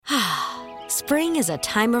Spring is a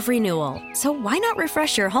time of renewal, so why not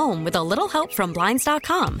refresh your home with a little help from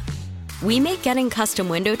Blinds.com? We make getting custom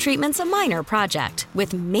window treatments a minor project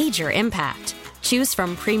with major impact. Choose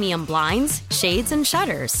from premium blinds, shades, and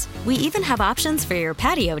shutters. We even have options for your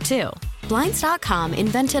patio, too. Blinds.com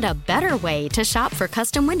invented a better way to shop for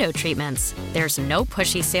custom window treatments. There's no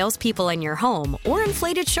pushy salespeople in your home or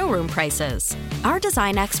inflated showroom prices. Our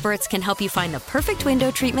design experts can help you find the perfect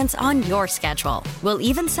window treatments on your schedule. We'll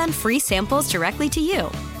even send free samples directly to you.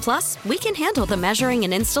 Plus, we can handle the measuring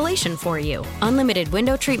and installation for you. Unlimited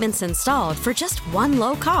window treatments installed for just one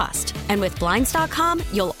low cost. And with Blinds.com,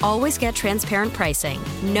 you'll always get transparent pricing.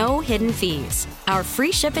 No hidden fees. Our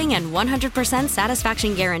free shipping and 100%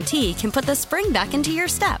 satisfaction guarantee can put the spring back into your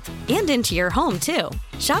step and into your home, too.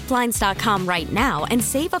 Shop Blinds.com right now and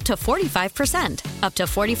save up to 45%. Up to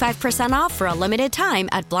 45% off for a limited time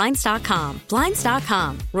at Blinds.com.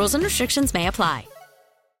 Blinds.com. Rules and restrictions may apply.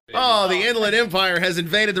 Oh, the Inland Empire has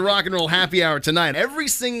invaded the Rock and Roll Happy Hour tonight. Every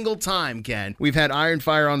single time, Ken, we've had Iron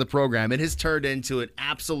Fire on the program, it has turned into an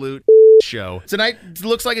absolute show. Tonight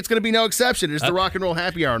looks like it's going to be no exception. It's the Rock and Roll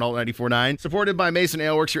Happy Hour on Alt 94.9, supported by Mason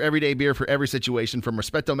Ale Works, your everyday beer for every situation, from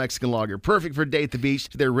Respeto Mexican Lager, perfect for a day at the beach,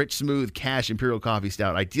 to their rich, smooth, cash Imperial Coffee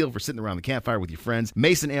Stout, ideal for sitting around the campfire with your friends.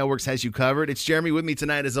 Mason Ale Works has you covered. It's Jeremy with me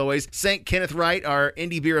tonight, as always. St. Kenneth Wright, our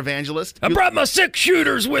indie beer evangelist. I brought my 6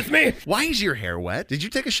 shooters with me. Why is your hair wet? Did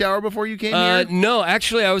you take a shower before you came here? No,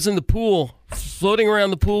 actually, I was in the pool, floating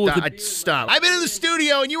around the pool. Stop. I've been in the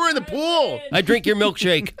studio and you were in the pool. I drink your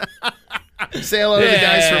milkshake. Say hello to the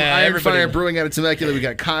guys from Iron everybody. Fire Brewing out of Temecula. We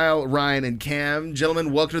got Kyle, Ryan, and Cam.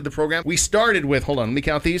 Gentlemen, welcome to the program. We started with, hold on, let me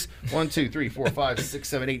count these. 1, 2, 3, 4, 5, 6,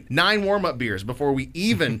 7, 8, 9 warm-up beers before we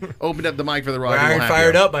even opened up the mic for the Rock and Roll Iron Happy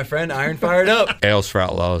fired Hour. up, my friend. Iron fired up. Ales for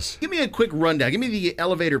Outlaws. Give me a quick rundown. Give me the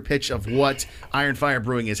elevator pitch of what Iron Fire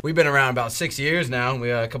Brewing is. We've been around about 6 years now. We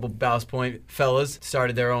got a couple Ballast Point fellas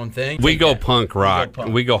started their own thing. We go punk rock.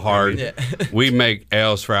 We go hard. Yeah. We make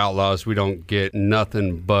ales for outlaws. We don't get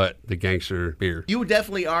nothing but the gangster beer. You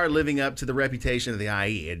definitely are living up to the reputation of the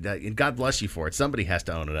IE, and God bless you for it. Somebody has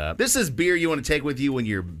to own it up. This is beer you want to take with you when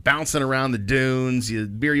you're bouncing around the dunes,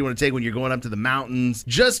 beer you want to take when you're going up to the mountains,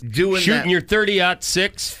 just doing Shooting that. your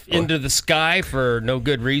 30-06 into the sky for no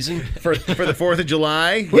good reason. For the 4th of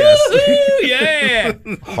July? Yes. Woo, yeah.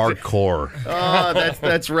 Hardcore. Oh,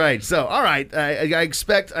 that's right. So, all right, I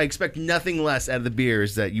expect nothing less out of the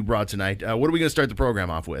beers that you brought tonight. What are we going to start the program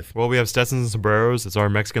off with? Well, we have Stetsons and Sombreros. It's our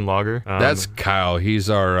Mexican lager. That's Kyle.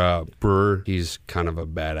 He's our brewer. He's kind of a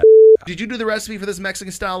badass. Did you do the recipe for this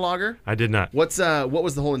Mexican-style lager? I did not. What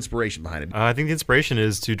was the whole inspiration behind it? I think the inspiration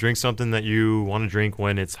is to drink something that you want to drink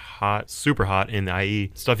when it's hot, super hot in the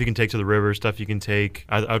IE. Stuff you can take to the river, stuff you can take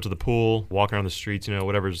out to the pool, walk around the streets,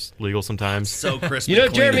 whatever's legal sometimes. So crisp.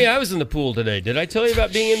 Jeremy, I was in the pool today. Did I tell you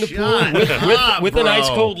about being in the pool with an ice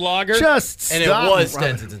cold lager? Just And stop, it was bro.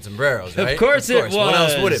 Stetsons and Sombreros, right? Of course it was. What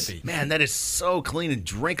else would it be? Man, that is so clean and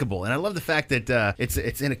drinkable, and I love the fact that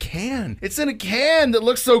it's in a can. It's in a can that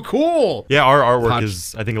looks so cool. Yeah, our artwork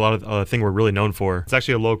is, I think, a lot of the thing we're really known for. It's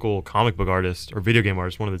actually a local comic book artist or video game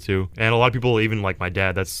artist, one of the two. And a lot of people, even like my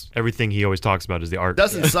dad, that's everything he always talks about is the art.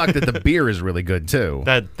 Doesn't suck that the beer is really good too.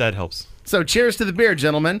 That helps. So cheers to the beer,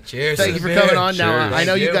 gentlemen. Cheers Thank to you the for coming beer. on. Now, Cheers. I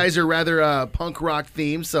know Thank you you. guys are rather punk rock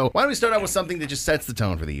themed, so why don't we start out with something that just sets the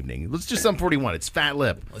tone for the evening? Let's do Sum 41. It's Fat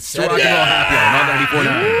Lip. Let's It's set Rock it. and Roll Happy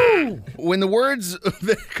Hour on 94.9. When the words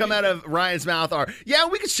that come out of Ryan's mouth are, yeah,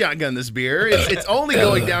 we could shotgun this beer, it's only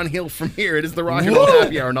going downhill from here. It is the Rock and Roll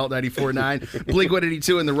Happy Hour on Alt 94.9.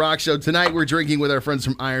 Blink-182 and The Rock Show. Tonight we're drinking with our friends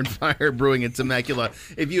from Iron Fire Brewing in Temecula.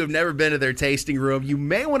 If you have never been to their tasting room, you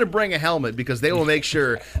may want to bring a helmet because they will make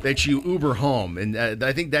sure that you Uber home. And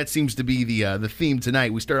I think that seems to be the theme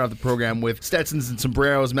tonight. We start off the program with Stetsons and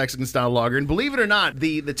Sombreros Mexican-style lager. And believe it or not,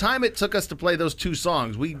 the time it took us to play those 2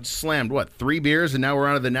 songs, we slammed, 3 beers, and now we're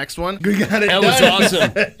on to the next one? We got it That done. was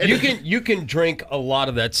awesome. You can drink a lot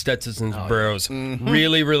of that Stetsons and Sombreros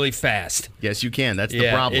really, really fast. Yes, you can. That's the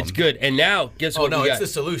problem. It's good. And now, guess Oh, what no, we it's got? the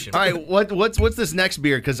solution. All right, what's this next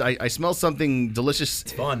beer? Because I smell something delicious.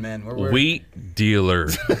 It's fun, man. We're Wheat dealer.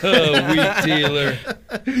 Wheat dealer.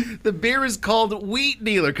 The beer is called Wheat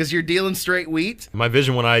Dealer because you're dealing straight wheat. My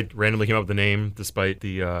vision when I randomly came up with the name, despite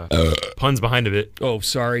the puns behind of it, Oh,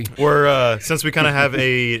 sorry. were since we kind of have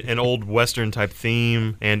an old Western type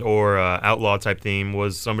theme and or outlaw type theme,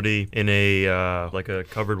 was somebody in a like a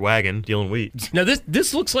covered wagon dealing wheat. Now,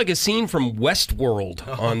 this looks like a scene from Westworld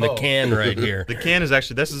on the can right here. The can is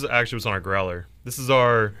actually, this is actually what's on our growler. This is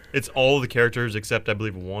it's all the characters except I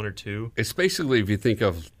believe 1 or 2. It's basically, if you think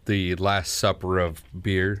of the Last Supper of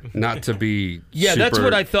beer, not to be Yeah, that's super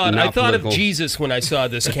what I thought. not I thought political. of Jesus when I saw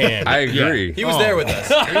this can. I agree. He was there with us.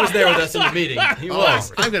 He was there with us in the meeting. He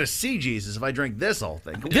was. I'm gonna see Jesus if I drink this whole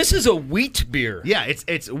thing. This is a wheat beer. Yeah,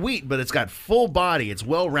 it's wheat, but it's got full body. It's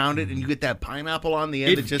well rounded, and you get that pineapple on the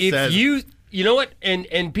end. It just says. You know what?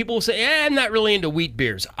 And people will say, I'm not really into wheat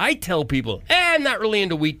beers. I tell people, I'm not really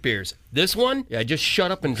into wheat beers. This one, just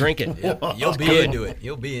shut up and drink it. You'll be into it.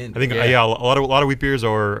 You'll be into I think a lot of wheat beers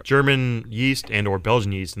are German yeast and or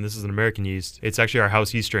Belgian yeast, and this is an American yeast. It's actually our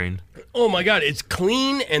house yeast strain. Oh my God, it's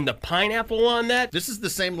clean, and the pineapple on that. This is the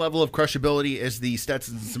same level of crushability as the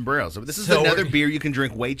Stetsons and Sombreros. So this is So another we're- beer you can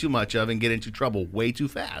drink way too much of and get into trouble way too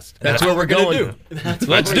fast. That's where we're going. do.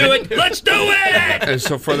 Let's do it. Let's do it. And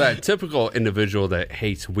so for that typical individual that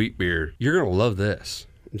hates wheat beer, you're going to love this.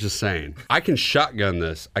 I'm just saying. I can shotgun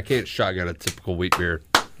this. I can't shotgun a typical wheat beer.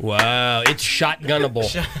 Wow, it's shotgunnable.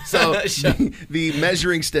 So the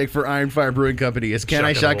measuring stick for Iron Fire Brewing Company is: can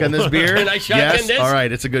I Shotgunnable. shotgun this beer? Can I shotgun yes. this? All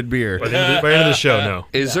right, it's a good beer. By the end of the show, no.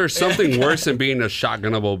 Is there something worse than being a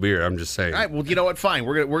shotgunnable beer? I'm just saying. All right, well, you know what? Fine.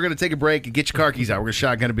 We're gonna take a break and get your car keys out. We're gonna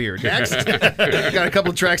shotgun a beer. Next, got a couple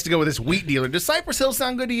of tracks to go with this wheat dealer. Does Cypress Hill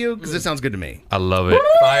sound good to you? Because it sounds good to me. I love it.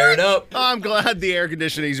 Fire it up. I'm glad the air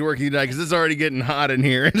conditioning is working tonight because it's already getting hot in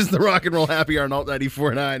here. It's the Rock and Roll Happy Hour on Alt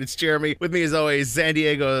 94.9. It's Jeremy. With me, as always, San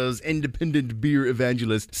Diego's independent beer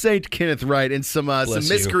evangelist, Saint Kenneth Wright, and some you.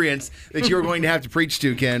 miscreants that you're going to have to preach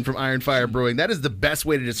to, Ken, from Iron Fire Brewing. That is the best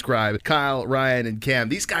way to describe Kyle, Ryan, and Cam.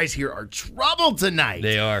 These guys here are trouble tonight.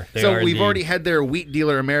 They are. They so are we've indeed. already had their wheat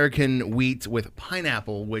dealer American wheat with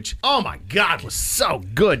pineapple, which, oh my God, was so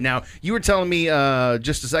good. Now, you were telling me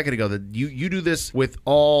just a second ago that you do this with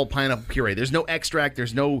all pineapple puree. There's no extract.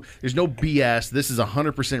 There's no BS. This is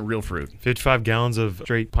 100% real fruit. 55 gallons of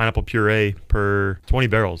straight pineapple puree per 20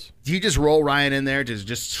 barrels. Do you just roll Ryan in there,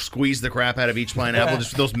 just squeeze the crap out of each pineapple,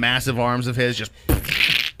 just those massive arms of his, just...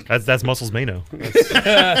 That's Muscles Mano.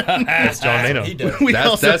 That's John Mano. He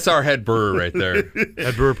does. That's our head brewer right there.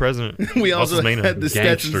 Head brewer president. We also Muscles Mano. had the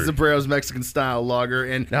Stetson Gangster. Sombreros Mexican style lager,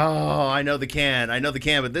 and I know the can,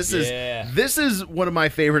 but this is one of my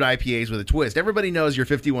favorite IPAs with a twist. Everybody knows your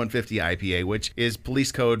 5150 IPA, which is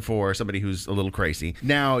police code for somebody who's a little crazy.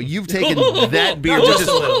 Now you've taken that beer, Not which just is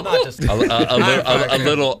a little. Not just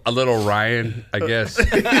A little Ryan, I guess.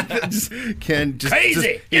 Ken, just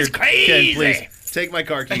Crazy. here, It's crazy. Ken, please. Take my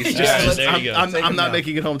car keys. There you go. I'm not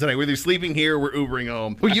making it home tonight. We're either sleeping here or we're Ubering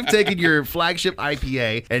home. Well, you've taken your flagship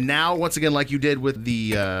IPA, and now, once again, like you did with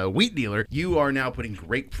the wheat dealer, you are now putting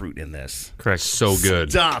grapefruit in this. Correct. So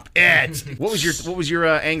good. Stop it! What was your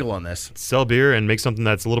angle on this? Sell beer and make something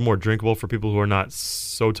that's a little more drinkable for people who are not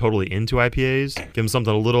so totally into IPAs. Give them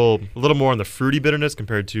something a little more on the fruity bitterness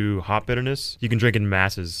compared to hop bitterness. You can drink in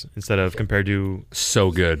masses instead of compared to.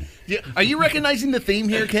 So good. Yeah, are you recognizing the theme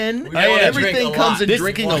here, Ken? We all Everything drink a comes lot. in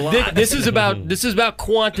drinking a lot. This is about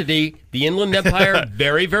quantity. The Inland Empire,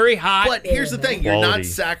 very, very hot. But here's the thing: you're not Quality.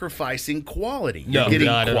 sacrificing quality. No, You're getting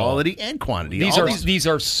not at all. quality and quantity. these All these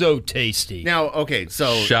are so tasty. now. Okay,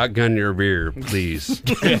 so Shotgun your beer, please.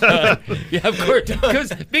 Yeah, of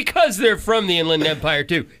course, because they're from the Inland Empire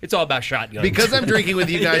too. It's all about shotguns. because I'm drinking with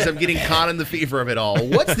you guys, I'm getting caught in the fever of it all.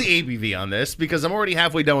 What's the ABV on this? Because I'm already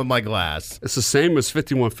halfway done with my glass. It's the same as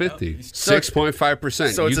 5150.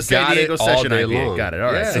 6.5%. So it's you a San got Diego it all session day IPA. long. Got it.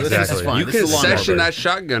 All right. Yeah, So this is exactly. fine. You This can is a lawnmower session break. that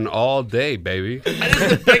shotgun all day, baby.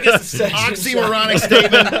 Biggest oxymoronic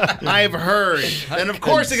statement I've heard. And of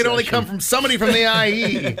course, it can only come from somebody from the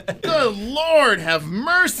IE. Good Lord, have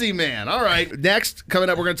mercy, man. All right. Next, coming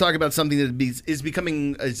up, we're going to talk about something that is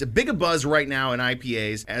becoming a big a buzz right now in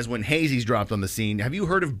IPAs as when Hazy's dropped on the scene. Have you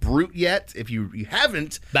heard of Brute yet? If you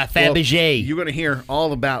haven't, By Fabergé. you're going to hear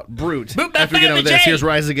all about Brute. Brute by After we get on with this, Fabergé. here's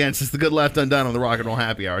Rise Against. It's the Good Left Undone on the Rock and Roll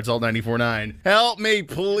Happy Hour. It's Alt 94.9. Help me,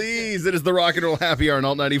 please. It is the Rock and Roll Happy Hour on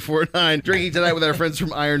Alt 94.9. Drinking tonight with our friends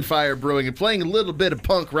from Iron Fire Brewing and playing a little bit of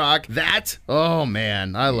punk rock. Oh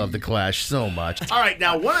man, I love the Clash so much. All right,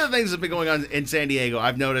 now one of the things that's been going on in San Diego,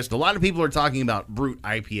 I've noticed a lot of people are talking about Brute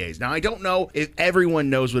IPAs. Now I don't know if everyone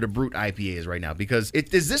knows what a Brute IPA is right now, because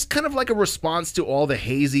is this kind of like a response to all the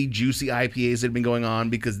hazy, juicy IPAs that have been going on?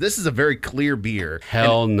 Because this is a very clear beer.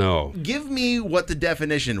 Hell no. Give me what the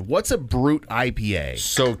definition. What's a Brute IPA?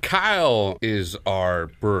 So Kyle is our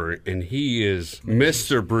brewer, and he is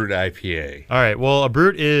Mr. Brute IPA? All right. Well, a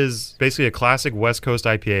Brut is basically a classic West Coast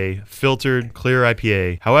IPA, filtered, clear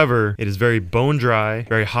IPA. However, it is very bone dry,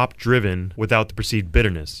 very hop driven, without the perceived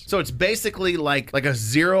bitterness. So it's basically like a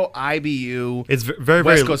 0 IBU. It's very,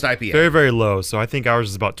 West very Coast IPA. Very, very low. So I think ours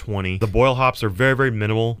is about 20. The boil hops are very, very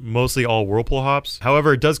minimal, mostly all Whirlpool hops.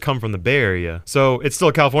 However, it does come from the Bay Area. So it's still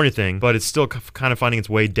a California thing, but it's still kind of finding its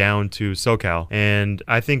way down to SoCal. And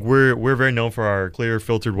I think we're very known for our clear,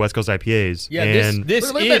 filtered West Coast IPAs. Yeah, and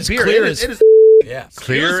this Look at that is beer. clear It as is Yeah.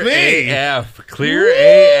 Clear me. AF. Clear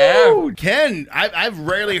AF. Ooh, Ken, I've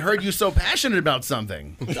rarely heard you so passionate about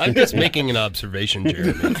something. I'm just making an observation,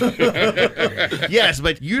 Jeremy. Yes,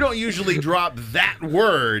 but you don't usually drop that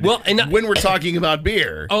word Well, and when we're talking about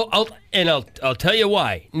beer. I'll tell you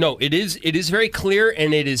why. No, it is very clear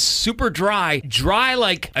and it is super dry. Dry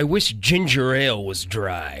like I wish ginger ale was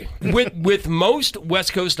dry. With most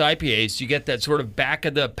West Coast IPAs, you get that sort of back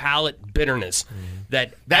of the palate bitterness.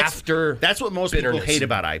 That's what most people bitterness. hate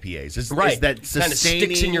about IPAs. Is Right. that Kinda sustaining,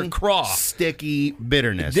 sticks in your craw. sticky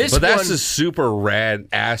bitterness. This But that's one- the super rad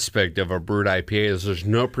aspect of a brewed IPA is there's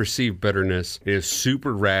no perceived bitterness. It is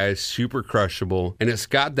super rad, super crushable, and it's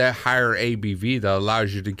got that higher ABV that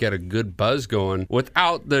allows you to get a good buzz going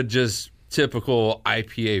without the just typical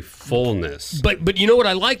IPA fullness. But you know what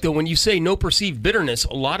I like though, when you say no perceived bitterness,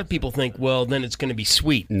 a lot of people think, well, then it's going to be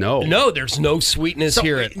sweet. No, there's no sweetness So,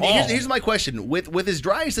 here at all. here's my question: with as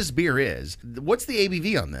dry as this beer is, what's the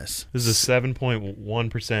ABV on this? this is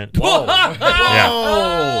 7.1%. Whoa! Yeah.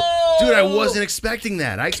 Whoa! Dude, I wasn't expecting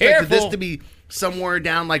that. I expected this Careful. to be somewhere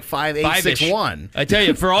down like 5, 8, 6, Five-ish. 1. I tell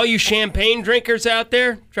you, for all you champagne drinkers out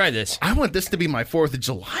there, try this. I want this to be my 4th of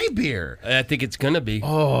July beer. I think it's going to be.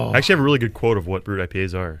 I actually have a really good quote of what brewed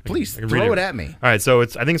IPAs are. Please I can read throw it at me. All right, so I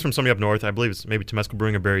think it's from somebody up north. I believe it's maybe Temescal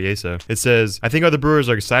Brewing or Berryessa. It says, I think other brewers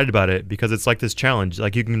are excited about it because it's like this challenge.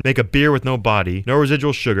 Like you can make a beer with no body, no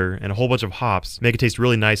residual sugar, and a whole bunch of hops, make it taste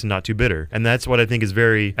really nice and not too bitter. And that's what I think is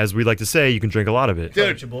very, as we like to say, you can drink a lot of it. Dude,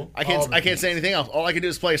 Approachable. I can't say anything else. All I can do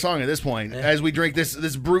is play a song at this point. As we drink this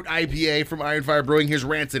Brute IPA from Iron Fire Brewing. Here's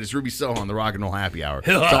Rancid. It's Ruby Soho on the Rock and Roll Happy Hour. It's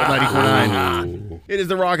Alt 94.9. It is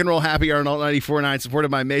the Rock and Roll Happy Hour on Alt 94.9,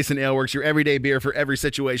 supported by Mason Ale Works, your everyday beer for every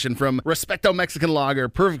situation, from Respecto Mexican Lager,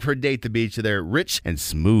 perfect for a date at the beach, to their rich and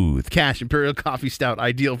smooth Cash Imperial Coffee Stout,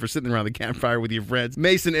 ideal for sitting around the campfire with your friends.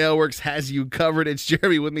 Mason Ale Works has you covered. It's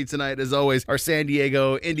Jeremy with me tonight, as always, our San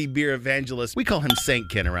Diego indie beer evangelist. We call him Saint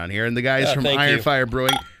Ken around here, and the guys from thank Iron you. Fire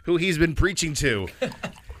Brewing, who he's been preaching to.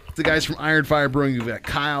 The guys from Iron Fire Brewing, we've got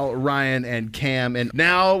Kyle, Ryan, and Cam. And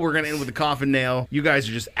now we're going to end with the coffin nail. You guys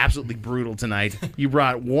are just absolutely brutal tonight. You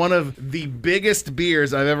brought one of the biggest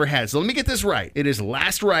beers I've ever had. So let me get this right. It is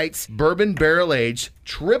Last Rites Bourbon Barrel Aged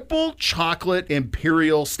Triple Chocolate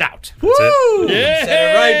Imperial Stout. That's it. Yeah.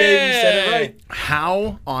 Said it right, baby. Said it right.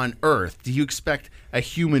 How on earth do you expect a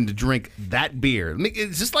human to drink that beer? I mean,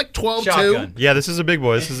 is this like 12-2? Shotgun. Yeah, this is a big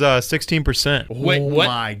boy. This is 16% Wait, Oh what?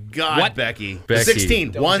 my God, What? Becky. Becky.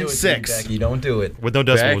 16, Don't 1, do it to me, 6. Becky. Don't do it. with no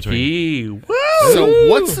decimal between. Becky. Woo! So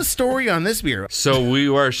what's the story on this beer? So we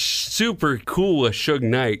were super cool with Suge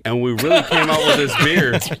Knight, and we really came out with this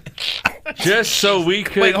beer just so we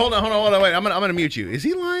could. Wait, hold on. Wait, I'm gonna mute you. Is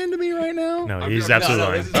he lying to me right now? No, he's absolutely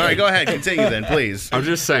lying. All right, go ahead. Continue then, please. I'm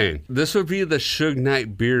just saying, this would be the Suge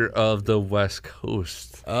Knight beer of the West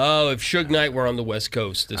Coast. Oh, if Suge Knight were on the West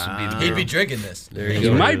Coast, this would be the He'd beer. be drinking this. There you He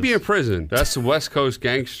go. might be in prison. That's the West Coast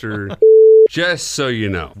gangster. Just so you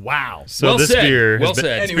know. Wow. So well this said. beer Well has been,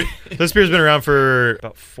 said. Anyway, this beer's been around for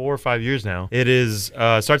about 4 or 5 years now. It is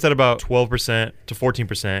starts at about 12% to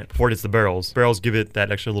 14% before it hits the barrels. Barrels give it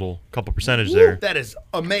that extra little couple percentage there. That is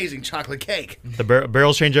amazing chocolate cake. The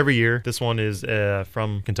barrels change every year. This one is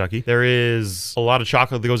from Kentucky. There is a lot of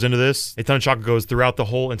chocolate that goes into this. A ton of chocolate goes throughout the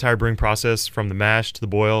whole entire brewing process, from the mash to the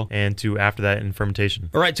boil and to after that in fermentation.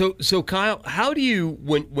 All right, so Kyle, how do you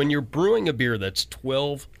when you're brewing a beer that's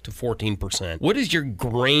 12 to 14%, what is your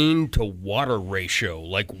grain to water ratio?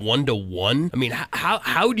 Like 1-to-1? I mean,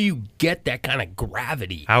 how do you get that kind of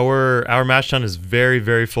gravity? Our mash tun is very,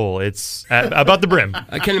 very full. It's about the brim.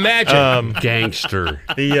 I can imagine. Gangster.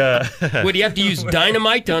 The What, do you have to use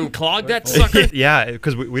dynamite to unclog that sucker? yeah,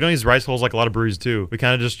 because we don't use rice holes like a lot of breweries do. We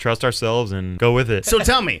kind of just trust ourselves and go with it. So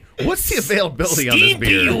tell me, what's the availability on this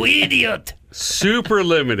beer? you idiot! Super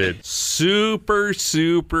limited. Super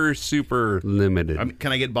limited.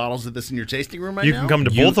 Can I get bottles of this in your tasting room right You now? can come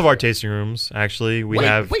to both of our tasting rooms. Actually, we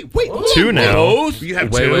have Wait. two now. You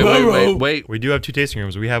have Wait, two? wait. We do have two tasting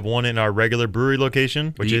rooms. We have one in our regular brewery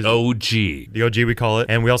location, which The is OG. the OG we call it,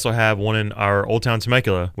 and we also have one in our Old Town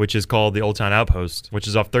Temecula, which is called the Old Town Outpost, which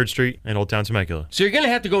is off 3rd Street in Old Town Temecula. So you're going to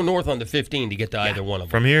have to go north on the 15 to get to either one of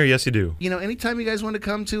them. From here, yes, you do. You know, anytime you guys want to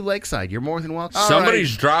come to Lakeside, you're more than welcome. All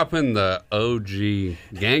Somebody's right. dropping the OG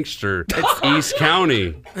gangster. It's East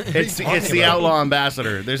County. It's the outlaw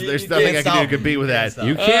ambassador. There's nothing I can do to compete with that.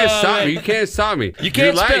 You can't stop me. You can't stop me. You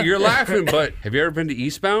can't spell- You're laughing, but have you ever been to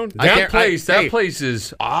Eastbound? I That can't- place hey.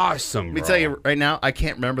 is awesome. Let me tell you right now, I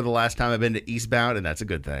can't remember the last time I've been to Eastbound, and that's a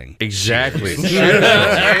good thing. Exactly. Cheers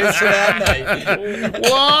for that night.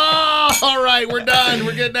 Whoa! All right, we're done.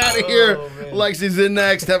 We're getting out of here. Lexi's in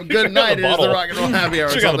next. Have a good night. It is the bottle. Rock and Roll Happy Hour.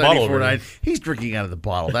 Drink out of the bottle over 94.9. He's drinking out of the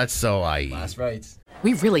bottle. That's so IE. That's right.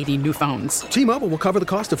 We really need new phones. T-Mobile will cover the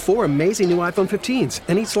cost of 4 amazing new iPhone 15s,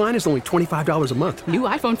 and each line is only $25 a month. New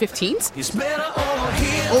iPhone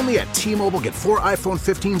 15s? Only at T-Mobile, get 4 iPhone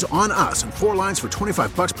 15s on us and 4 lines for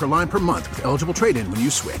 $25 per line per month with eligible trade-in when you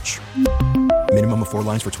switch. Minimum of 4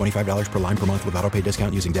 lines for $25 per line per month with autopay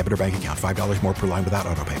discount using debit or bank account. $5 more per line without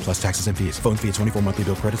autopay, plus taxes and fees. Phone fee at 24 monthly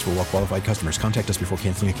bill credits for well-qualified customers. Contact us before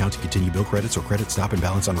canceling account to continue bill credits or credit stop and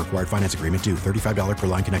balance on required finance agreement due. $35 per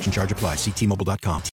line connection charge applies. See T-Mobile.com.